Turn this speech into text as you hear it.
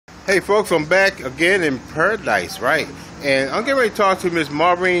Hey folks, I'm back again in Paradise, right? And I'm getting ready to talk to Miss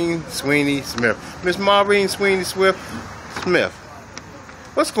Maureen Sweeney Smith. Miss Maureen Sweeney Smith,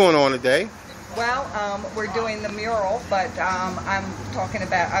 what's going on today? Well, we're doing the mural, but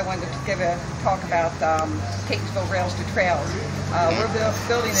I wanted to give a talk about Catonsville Rails to Trails. We're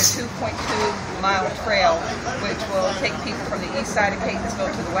building a 2.2-mile trail, which will take people from the east side of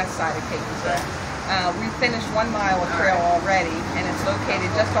Catonsville to the west side of Catonsville. We finished 1 mile of trail already, and it's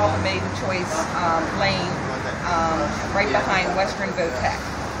located just off of Maiden Choice Lane, right behind Western Votech.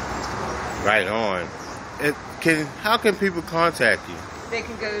 Right on. How can people contact you? They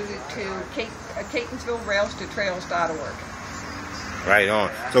can go to CatonsvilleRailsToTrails.org. Right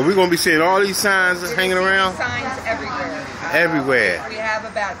on. So we're going to be seeing all these signs hanging around? Signs everywhere. Everywhere. We have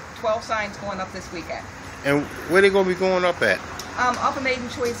about 12 signs going up this weekend. And where they going to be going up at? Off of Maiden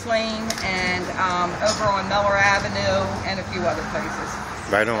Choice Lane and over on Miller Avenue and a few other places.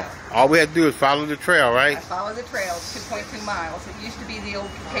 Right on. All we have to do is follow the trail, right? Follow the trail. It's 2.2 miles. It used to be the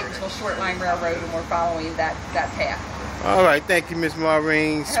old Catonsville Short Line Railroad, and we're following that path. All right. Thank you, Miss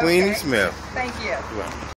Maureen Sweeney Smith. Thank you.